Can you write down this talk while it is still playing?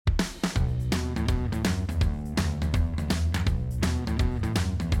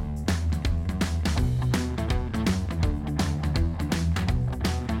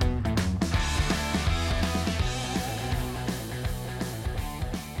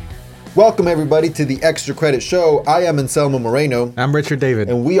Welcome, everybody, to the Extra Credit Show. I am Anselmo Moreno. I'm Richard David.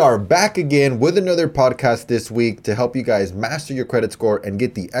 And we are back again with another podcast this week to help you guys master your credit score and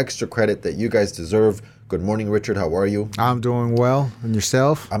get the extra credit that you guys deserve. Good morning, Richard. How are you? I'm doing well. And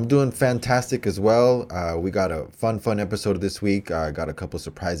yourself? I'm doing fantastic as well. We got a fun episode this week. I got a couple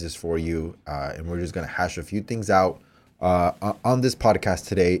surprises for you, and we're just going to hash a few things out on this podcast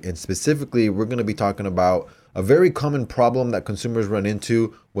today. And specifically, we're going to be talking about a very common problem that consumers run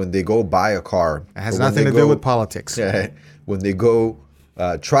into when they go buy a car. It has nothing to do with politics. Yeah, when they go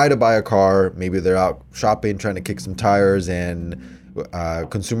try to buy a car, maybe they're out shopping, trying to kick some tires, and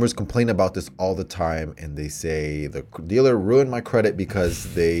consumers complain about this all the time. And they say, the dealer ruined my credit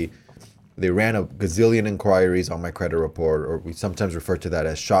because they ran a gazillion inquiries on my credit report, or we sometimes refer to that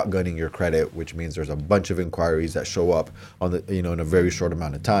as shotgunning your credit, which means there's a bunch of inquiries that show up on the in a very short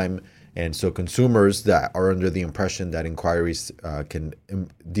amount of time. And so consumers that are under the impression that inquiries can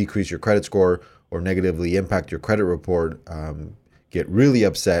decrease your credit score or negatively impact your credit report get really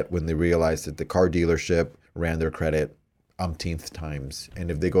upset when they realize that the car dealership ran their credit umpteenth times. And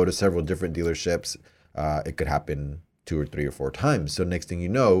if they go to several different dealerships, it could happen 2 or 3 or 4 times. So next thing you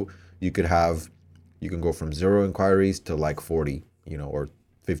know, you can go from 0 inquiries to like 40, or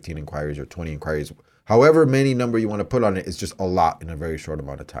 15 inquiries or 20 inquiries. However many number you want to put on it, is just a lot in a very short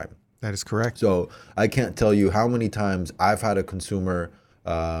amount of time. That is correct. So I can't tell you how many times I've had a consumer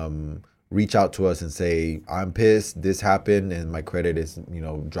reach out to us and say, I'm pissed, this happened, and my credit is,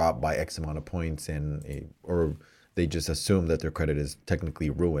 dropped by X amount of points, or they just assume that their credit is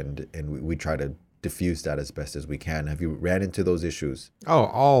technically ruined, and we try to diffuse that as best as we can. Have you ran into those issues? Oh,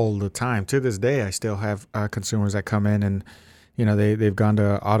 all the time. To this day, I still have consumers that come in and, they've gone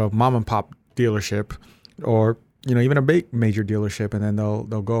to auto mom and pop dealership or even a big major dealership, and then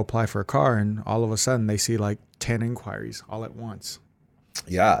they'll go apply for a car, and all of a sudden they see like 10 inquiries all at once.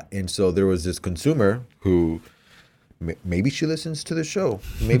 Yeah, and so there was this consumer who, maybe she listens to the show,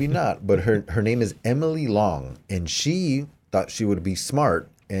 maybe not, but her name is Emily Long, and she thought she would be smart,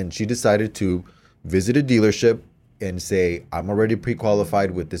 and she decided to visit a dealership and say, I'm already pre-qualified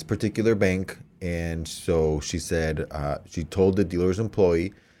with this particular bank. And so she said, she told the dealer's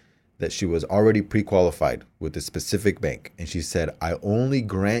employee that she was already pre-qualified with a specific bank. And she said, I only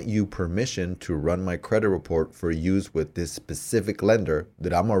grant you permission to run my credit report for use with this specific lender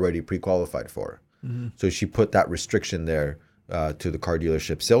that I'm already pre-qualified for. Mm-hmm. So she put that restriction there to the car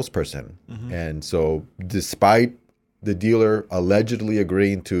dealership salesperson. Mm-hmm. And so despite the dealer allegedly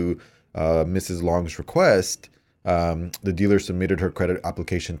agreeing to Mrs. Long's request, the dealer submitted her credit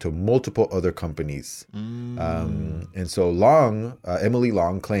application to multiple other companies. And so Emily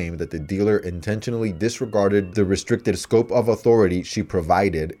Long claimed that the dealer intentionally disregarded the restricted scope of authority she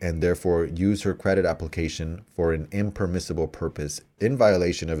provided and therefore used her credit application for an impermissible purpose in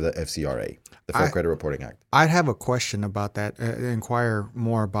violation of the FCRA, the Fair Credit Reporting Act. I'd have a question about that, inquire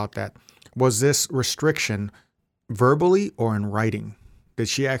more about that. Was this restriction verbally or in writing? Did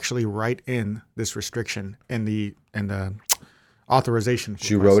she actually write in this restriction in the authorization?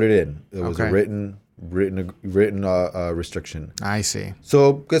 She wrote it in. It was a written restriction. I see.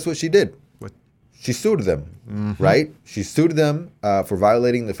 So guess what she did? What? She sued them, right? She sued them for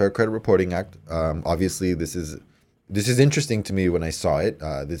violating the Fair Credit Reporting Act. Obviously, this is interesting to me when I saw it.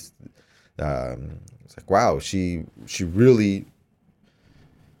 It's like, wow, she really.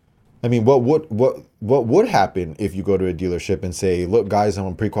 I mean, what would happen if you go to a dealership and say, look, guys,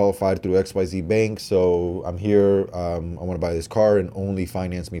 I'm pre-qualified through XYZ Bank, so I'm here, I want to buy this car and only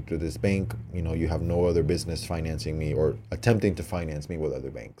finance me through this bank. You have no other business financing me or attempting to finance me with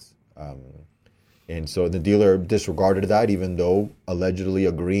other banks. And so the dealer disregarded that, even though allegedly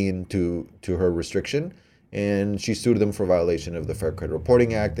agreeing to her restriction. And she sued them for violation of the Fair Credit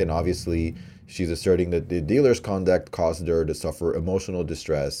Reporting Act. And obviously, she's asserting that the dealer's conduct caused her to suffer emotional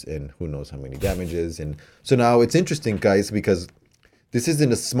distress and who knows how many damages. And so now it's interesting, guys, because this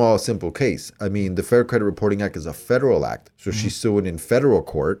isn't a small, simple case. I mean, the Fair Credit Reporting Act is a federal act. So she's suing in federal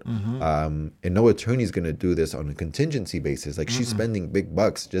court. And no attorney's going to do this on a contingency basis. Like she's spending big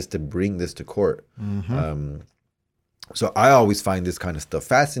bucks just to bring this to court. So I always find this kind of stuff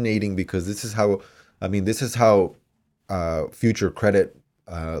fascinating because this is how future credit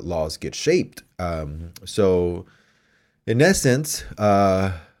laws get shaped. So in essence,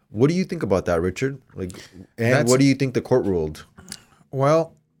 what do you think about that, Richard? What do you think the court ruled?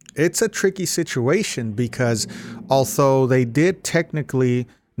 Well, it's a tricky situation because although they did technically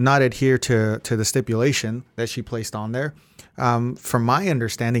not adhere to the stipulation that she placed on there, from my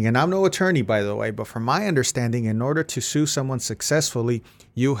understanding, and I'm no attorney, by the way, but from my understanding, in order to sue someone successfully,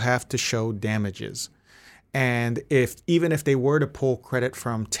 you have to show damages. And even if they were to pull credit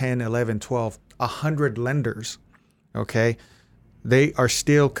from 10, 11, 12, 100 lenders, okay, they are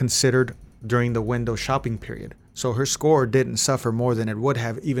still considered during the window shopping period. So her score didn't suffer more than it would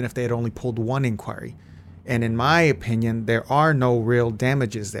have even if they had only pulled one inquiry. And in my opinion, there are no real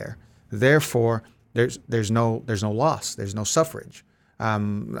damages there. Therefore, there's no loss. There's no suffrage. I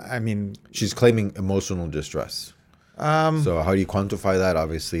mean, she's claiming emotional distress. So how do you quantify that?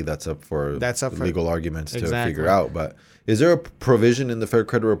 Obviously, that's up for legal arguments to figure out. But is there a provision in the Fair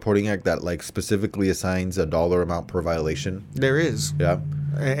Credit Reporting Act that like specifically assigns a dollar amount per violation? There is. Yeah.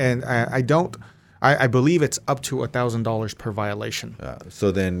 And I believe it's up to $1,000 per violation.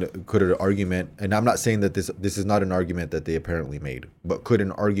 So then could an argument, and I'm not saying that this is not an argument that they apparently made, but could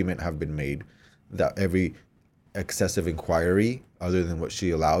an argument have been made that every excessive inquiry other than what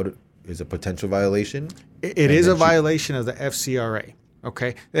she allowed is a potential violation? It is a violation of the FCRA.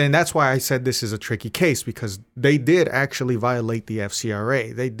 Okay. And that's why I said this is a tricky case, because they did actually violate the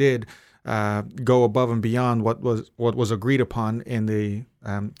FCRA. They did go above and beyond what was agreed upon in the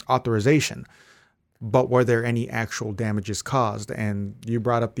authorization. But were there any actual damages caused? And you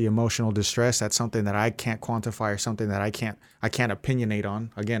brought up the emotional distress. That's something that I can't quantify, or something that I can't opinionate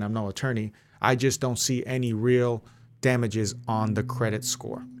on. Again, I'm no attorney. I just don't see any real damages on the credit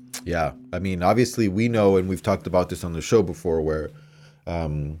score. Yeah. I mean, obviously we know, and we've talked about this on the show before, where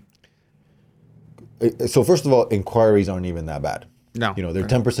so first of all, inquiries aren't even that bad. No. You know, they're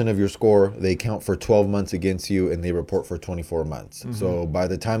 10% of your score. They count for 12 months against you, and they report for 24 months. Mm-hmm. So by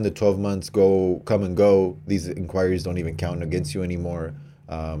the time the 12 months come and go, these inquiries don't even count against you anymore.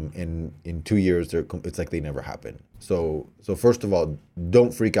 In 2 years, it's like they never happened. So first of all,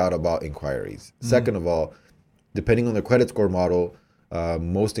 don't freak out about inquiries. Mm-hmm. Second of all, depending on the credit score model,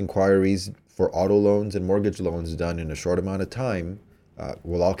 most inquiries for auto loans and mortgage loans done in a short amount of time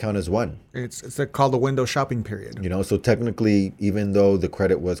will all count as one. It's called the window shopping period. You know, so technically, even though the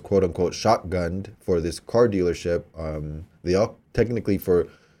credit was quote unquote shotgunned for this car dealership, they all technically, for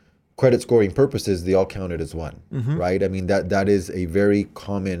credit scoring purposes, they all counted as one, mm-hmm. right? I mean, that is a very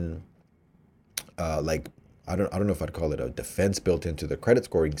common, I don't know if I'd call it a defense built into the credit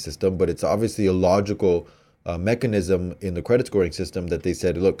scoring system, but it's obviously a logical mechanism in the credit scoring system that they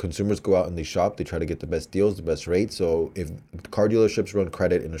said, look, consumers go out and they shop, they try to get the best deals, the best rates. So if car dealerships run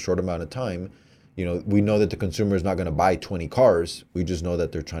credit in a short amount of time, you know, we know that the consumer is not going to buy 20 cars. We just know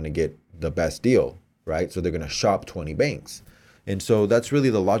that they're trying to get the best deal, right? So they're going to shop 20 banks. And so that's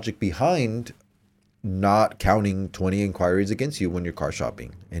really the logic behind not counting 20 inquiries against you when you're car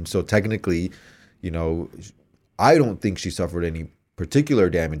shopping. And so technically, you know, I don't think she suffered any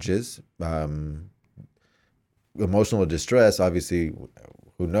particular damages. Emotional distress, obviously,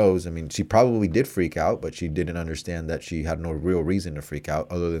 who knows? I mean, she probably did freak out, but she didn't understand that she had no real reason to freak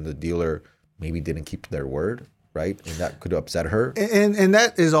out other than the dealer maybe didn't keep their word, right? And that could upset her. And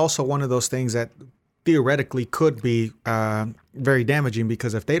that is also one of those things that theoretically could be very damaging,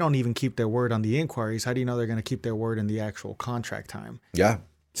 because if they don't even keep their word on the inquiries, how do you know they're going to keep their word in the actual contract time? Yeah.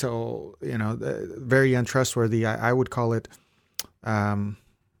 So, you know, very untrustworthy. I would call it...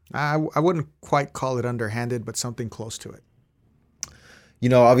 I wouldn't quite call it underhanded, but something close to it. You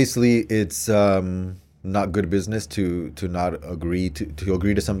know, obviously, it's not good business to not agree to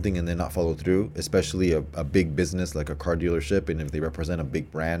agree to something and then not follow through, especially a big business like a car dealership. And if they represent a big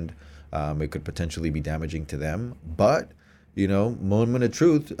brand, it could potentially be damaging to them. But, you know, moment of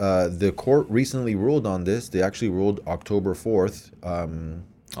truth, the court recently ruled on this. They actually ruled October 4th.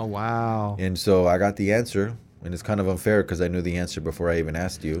 Oh, wow. And so I got the answer. And it's kind of unfair because I knew the answer before I even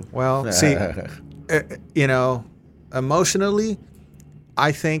asked you. Well, see, you know, emotionally,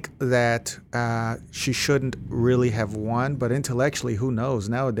 I think that she shouldn't really have won. But intellectually, who knows?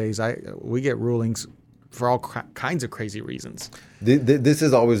 Nowadays, we get rulings for all kinds of crazy reasons. This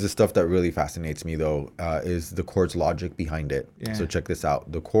is always the stuff that really fascinates me, though, is the court's logic behind it. Yeah. So check this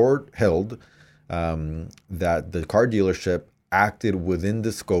out. The court held that the car dealership acted within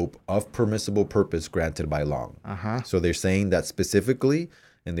the scope of permissible purpose granted by Long. Uh-huh. So they're saying that specifically,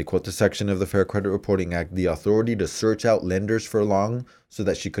 and they quote the section of the Fair Credit Reporting Act, the authority to search out lenders for Long so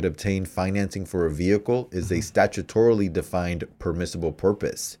that she could obtain financing for a vehicle is a statutorily defined permissible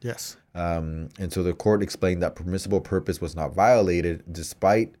purpose. Yes. And so the court explained that permissible purpose was not violated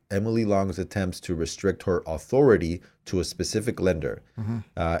despite Emily Long's attempts to restrict her authority to a specific lender. Mm-hmm.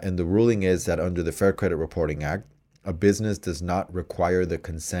 And the ruling is that under the Fair Credit Reporting Act, a business does not require the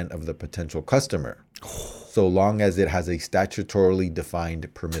consent of the potential customer, so long as it has a statutorily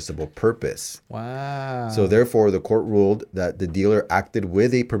defined permissible purpose. Wow. So therefore, the court ruled that the dealer acted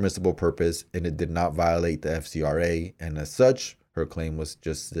with a permissible purpose and it did not violate the FCRA. And as such, her claim was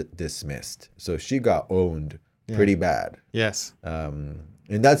just dismissed. So she got owned pretty bad. Yes. And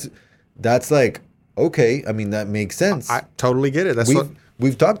that's like, okay. I mean, that makes sense. I totally get it.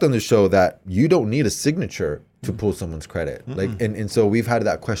 We've talked on the show that you don't need a signature to pull someone's credit. Like, and so we've had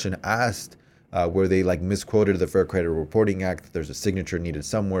that question asked where they like misquoted the Fair Credit Reporting Act. There's a signature needed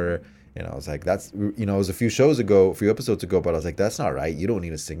somewhere. And I was like, that's, it was a few episodes ago, but I was like, that's not right. You don't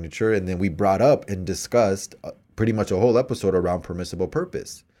need a signature. And then we brought up and discussed pretty much a whole episode around permissible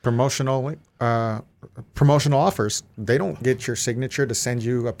purpose. Promotional offers. They don't get your signature to send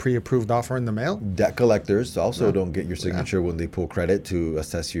you a pre-approved offer in the mail. Debt collectors also don't get your signature when they pull credit to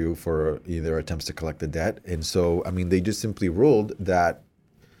assess you for either attempts to collect the debt. And so, I mean, they just simply ruled that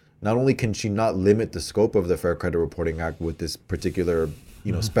not only can she not limit the scope of the Fair Credit Reporting Act with this particular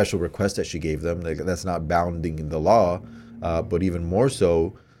special request that she gave them, like, that's not bounding in the law, but even more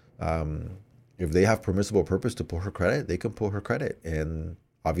so, if they have permissible purpose to pull her credit, they can pull her credit. And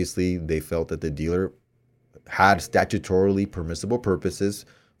obviously they felt that the dealer had statutorily permissible purposes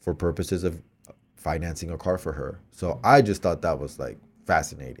for purposes of financing a car for her. So I just thought that was like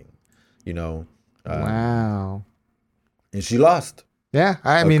fascinating, Wow. And she lost. Yeah.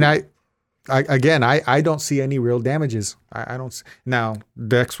 I mean, I don't see any real damages. I don't. Now,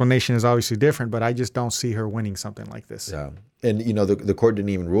 the explanation is obviously different, but I just don't see her winning something like this. Yeah. And, the court didn't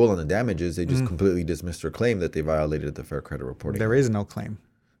even rule on the damages. They just completely dismissed her claim that they violated the Fair Credit Reporting Act. There is no claim.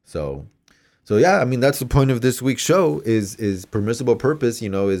 So yeah, I mean, that's the point of this week's show is permissible purpose,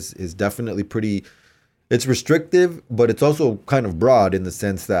 is definitely pretty, it's restrictive, but it's also kind of broad in the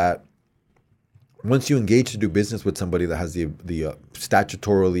sense that once you engage to do business with somebody that has the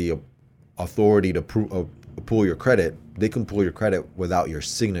statutorily authority to pull your credit, they can pull your credit without your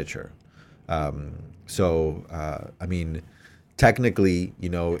signature. I mean, technically,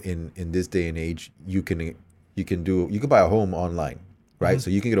 in this day and age, you can buy a home online, right?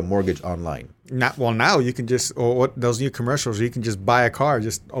 So you can get a mortgage online. Now you can just, or what those new commercials, you can just buy a car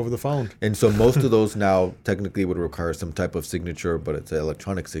just over the phone. And so most of those now technically would require some type of signature, but it's an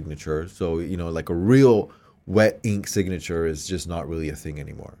electronic signature. So, like a real wet ink signature is just not really a thing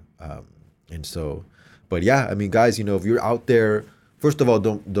anymore. But yeah, I mean, guys, if you're out there, first of all,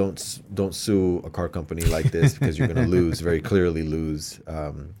 don't sue a car company like this because you're going to lose, very clearly lose.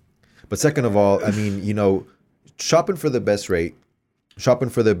 But second of all, I mean, shopping for the best rate, shopping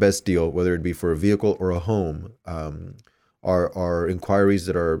for the best deal, whether it be for a vehicle or a home, are inquiries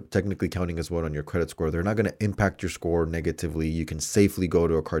that are technically counting as what on your credit score. They're not going to impact your score negatively. You can safely go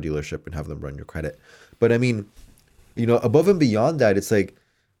to a car dealership and have them run your credit. But I mean, above and beyond that, it's like,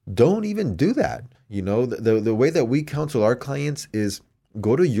 don't even do that. The way that we counsel our clients is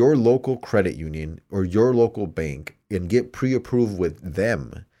go to your local credit union or your local bank and get pre-approved with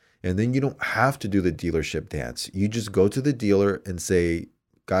them. And then you don't have to do the dealership dance. You just go to the dealer and say,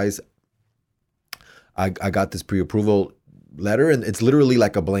 guys, I got this pre-approval letter, and it's literally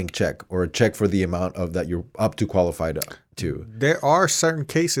like a blank check or a check for the amount of that you're up to qualified to. There are certain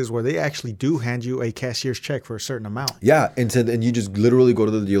cases where they actually do hand you a cashier's check for a certain amount. Yeah, and you just literally go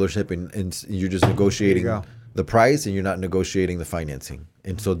to the dealership and you're just negotiating the price, and you're not negotiating the financing.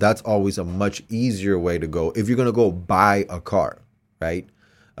 And so that's always a much easier way to go if you're going to go buy a car, right?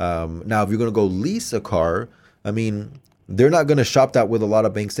 Now, if you're going to go lease a car, I mean, they're not going to shop that with a lot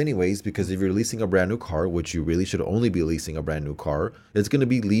of banks anyways, because if you're leasing a brand new car, which you really should only be leasing a brand new car, it's going to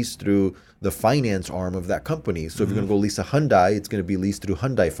be leased through the finance arm of that company. So if you're going to go lease a Hyundai, it's going to be leased through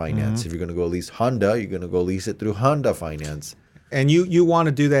Hyundai Finance. If you're going to go lease Honda, you're going to go lease it through Honda Finance. And you want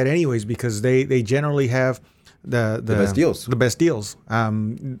to do that anyways because they generally have the best deals. The best deals.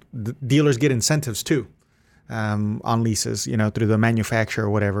 The dealers get incentives too. On leases, through the manufacturer or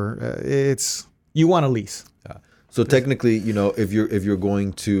whatever. You want to lease. Yeah. So technically, if you're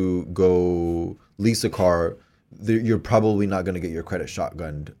going to go lease a car, you're probably not going to get your credit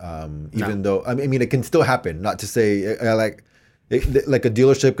shotgunned. Even though, I mean, it can still happen. Not to say like a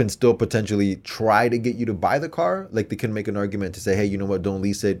dealership can still potentially try to get you to buy the car. Like they can make an argument to say, hey, you know what? Don't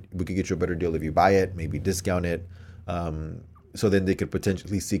lease it. We could get you a better deal if you buy it. Maybe discount it. So then they could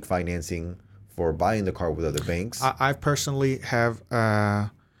potentially seek financing for buying the car with other banks. I personally have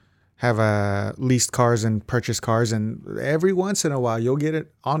leased cars and purchased cars, and every once in a while you'll get an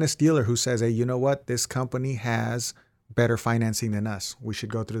honest dealer who says, hey, you know what? This company has better financing than us. We should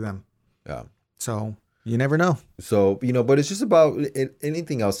go through them. Yeah. So you never know. So, but it's just about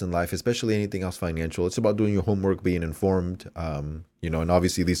anything else in life, especially anything else financial. It's about doing your homework, being informed, and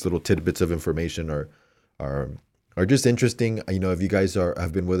obviously these little tidbits of information are just interesting. If you guys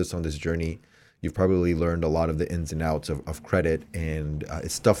have been with us on this journey, you've probably learned a lot of the ins and outs of credit, and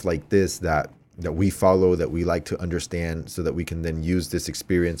it's stuff like this that we follow, that we like to understand, so that we can then use this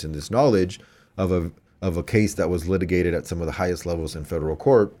experience and this knowledge of a case that was litigated at some of the highest levels in federal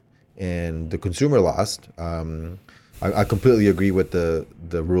court, and the consumer lost. I completely agree with the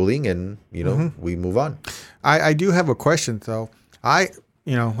ruling, and we move on. I do have a question though.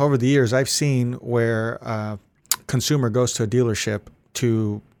 Over the years, I've seen where a consumer goes to a dealership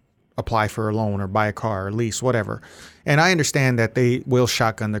to apply for a loan or buy a car or lease, whatever. And I understand that they will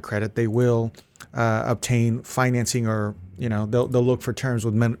shotgun the credit. They will obtain financing, or, they'll look for terms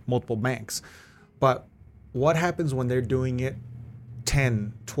with multiple banks. But what happens when they're doing it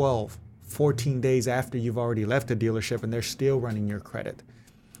 10, 12, 14 days after you've already left the dealership and they're still running your credit?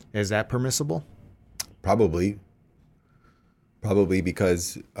 Is that permissible? Probably,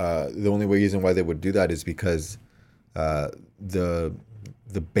 because the only reason why they would do that is because the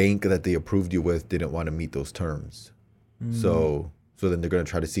bank that they approved you with didn't want to meet those terms. So then they're going to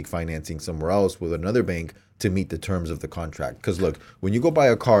try to seek financing somewhere else with another bank to meet the terms of the contract. Because look, when you go buy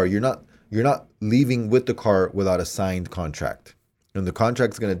a car, you're not leaving with the car without a signed contract. And the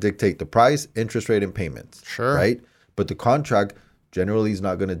contract is going to dictate the price, interest rate, and payments. Sure. Right? But the contract generally is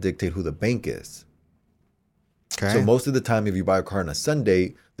not going to dictate who the bank is. Okay. So most of the time, if you buy a car on a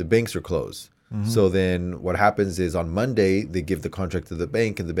Sunday, the banks are closed. So then what happens is on Monday, they give the contract to the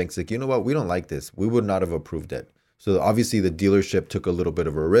bank, and the bank's like, you know what? We don't like this. We would not have approved it. So obviously the dealership took a little bit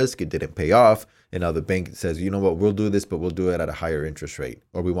of a risk. It didn't pay off. And now the bank says, you know what? We'll do this, but we'll do it at a higher interest rate,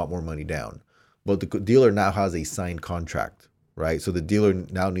 or we want more money down. But the dealer now has a signed contract, right? So the dealer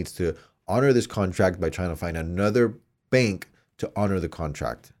now needs to honor this contract by trying to find another bank to honor the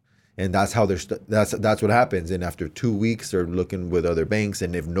contract. And that's how that's what happens. And after 2 weeks, they're looking with other banks.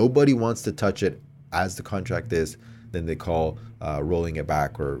 And if nobody wants to touch it as the contract is, then they call rolling it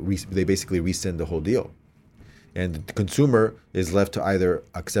back, or they basically rescind the whole deal. And the consumer is left to either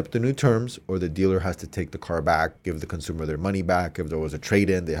accept the new terms, or the dealer has to take the car back, give the consumer their money back. If there was a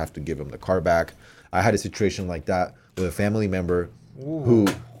trade-in, they have to give them the car back. I had a situation like that with a family member who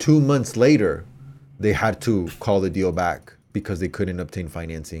 2 months later, they had to call the deal back because they couldn't obtain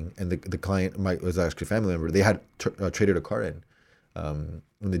financing. And the client was actually a family member. They had traded a car in. And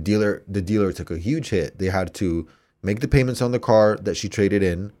the dealer took a huge hit. They had to make the payments on the car that she traded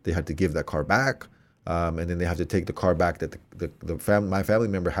in. They had to give that car back. And then they have to take the car back that my family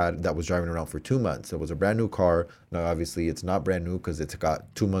member had that was driving around for 2 months. It was a brand new car. Now, obviously, it's not brand new because it's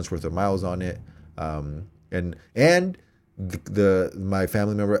got 2 months worth of miles on it. My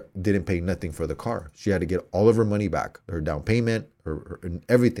family member didn't pay nothing for the car. She had to get all of her money back, her down payment, her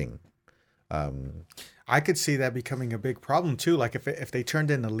everything. I could see that becoming a big problem too. Like if they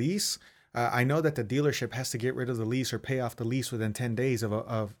turned in a lease, I know that the dealership has to get rid of the lease or pay off the lease within 10 days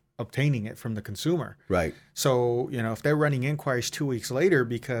of obtaining it from the consumer. Right. So, if they're running inquiries 2 weeks later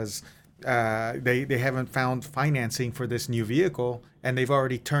because they haven't found financing for this new vehicle and they've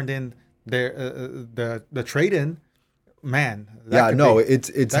already turned in their the trade-in, man.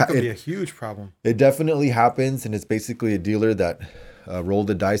 That could be a huge problem. It definitely happens, and it's basically a dealer that rolled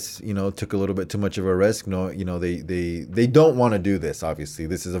the dice, took a little bit too much of a risk. They don't want to do this. Obviously,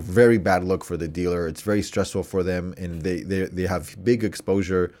 this is a very bad look for the dealer. It's very stressful for them, and they have big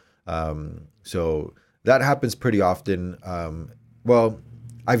exposure. So that happens pretty often. Well,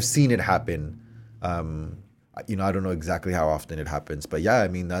 I've seen it happen. I don't know exactly how often it happens, but yeah, I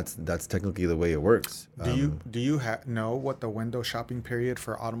mean that's technically the way it works. Do you know what the window shopping period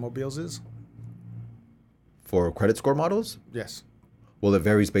for automobiles is? For credit score models? Yes. Well, it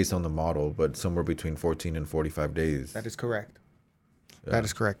varies based on the model, but somewhere between 14 and 45 days. That is correct. Yeah. That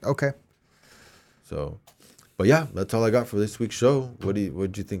is correct. Okay. So, but yeah, that's all I got for this week's show. What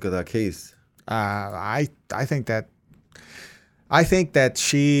did you think of that case? I think that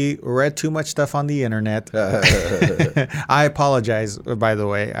she read too much stuff on the internet. I apologize, by the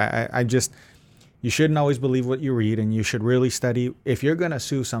way. You shouldn't always believe what you read, and you should really study. If you're going to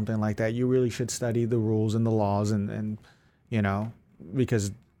sue something like that, you really should study the rules and the laws and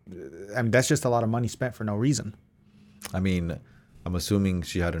because that's just a lot of money spent for no reason. I mean, I'm assuming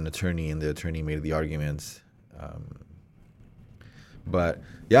she had an attorney, and the attorney made the arguments. But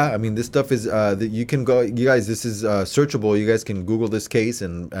yeah, I mean, this stuff is you can go. You guys, this is searchable. You guys can Google this case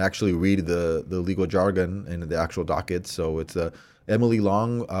and actually read the legal jargon and the actual docket. So it's Emily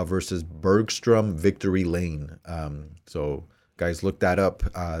Long versus Bergstrom Victory Lane. So guys, look that up.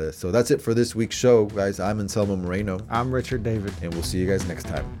 So that's it for this week's show, guys. I'm Anselmo Moreno. I'm Richard David. And we'll see you guys next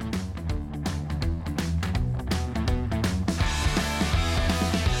time.